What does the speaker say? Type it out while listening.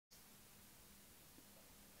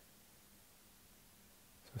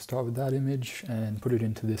we'll start with that image and put it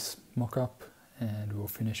into this mock-up, and we'll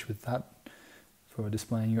finish with that for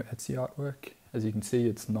displaying your Etsy artwork. As you can see,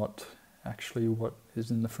 it's not actually what is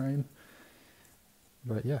in the frame,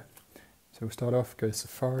 but yeah. So we'll start off, go to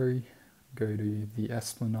Safari, go to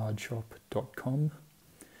theesplanadeshop.com.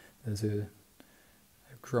 There's a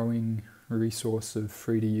growing resource of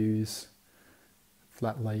free to use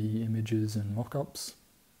flat lay images and mock-ups,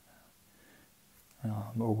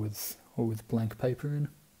 all with blank paper in.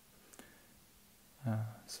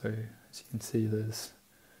 So as you can see, there's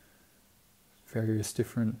various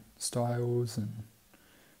different styles and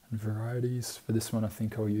varieties. For this one I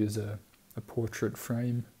think I'll use a portrait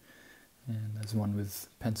frame, and there's one with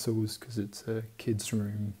pencils because it's a kids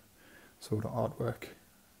room sort of artwork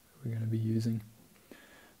we're going to be using.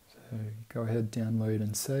 So go ahead, download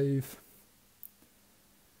and save.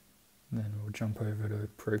 Then we'll jump over to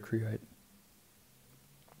Procreate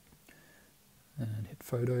and hit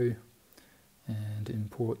photo and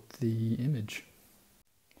import the image.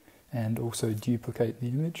 And also duplicate the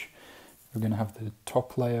image. We're going to have the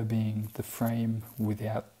top layer being the frame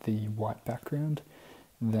without the white background,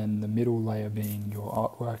 then the middle layer being your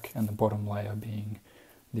artwork, and the bottom layer being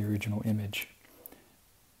the original image.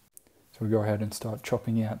 So we go ahead and start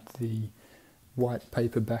chopping out the white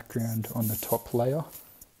paper background on the top layer.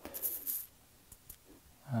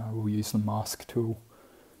 We'll use the mask tool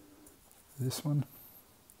for this one,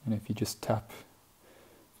 and if you just tap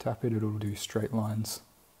it, it'll do straight lines.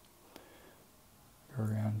 Go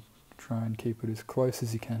around, try and keep it as close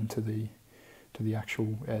as you can to the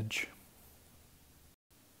actual edge.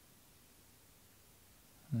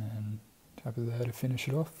 And then tap it there to finish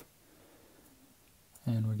it off.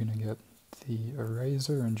 And we're going to get the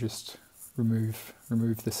eraser and just remove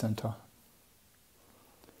the center.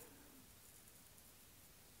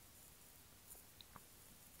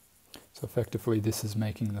 So effectively this is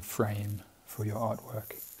making the frame for your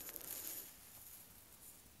artwork.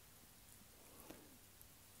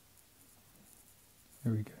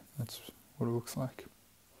 There we go, that's what it looks like.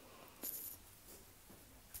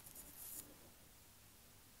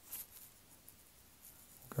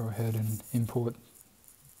 Go ahead and import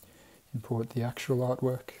the actual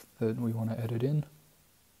artwork that we want to edit in.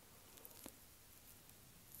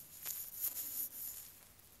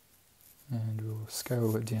 And we'll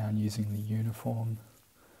scale it down using the uniform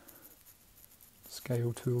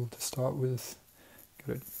scale tool to start with.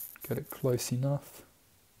 Get it close enough.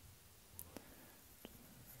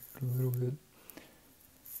 A little bit.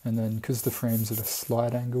 And then because the frame's at a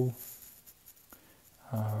slight angle,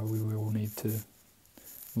 we will need to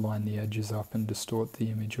line the edges up and distort the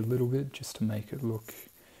image a little bit just to make it look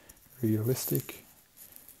realistic.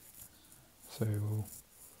 So we'll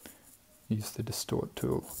use the distort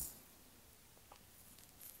tool.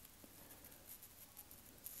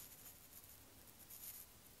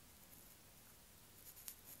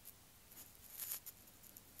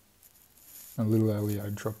 A little earlier I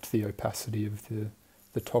dropped the opacity of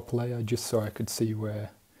the top layer just so I could see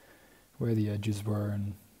where the edges were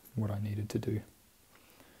and what I needed to do.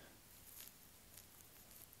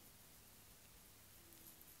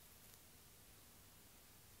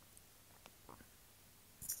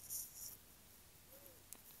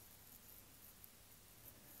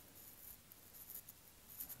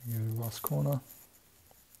 Go to the last corner.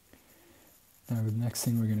 Now the next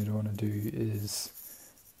thing we're going to want to do is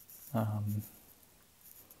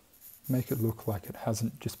make it look like it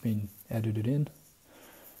hasn't just been edited in.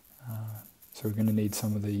 So we're going to need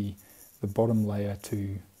some of the bottom layer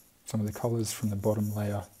some of the colours from the bottom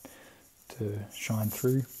layer to shine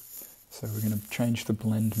through. So we're going to change the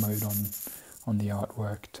blend mode on the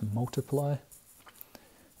artwork to multiply,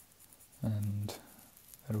 and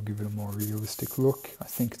that'll give it a more realistic look. I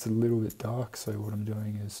think it's a little bit dark, so what I'm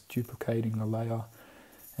doing is duplicating the layer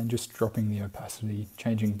and just dropping the opacity,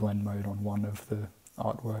 changing blend mode on one of the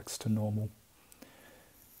artworks to normal,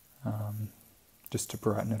 just to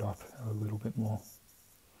brighten it up a little bit more.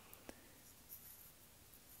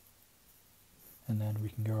 And then we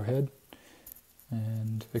can go ahead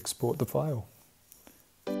and export the file.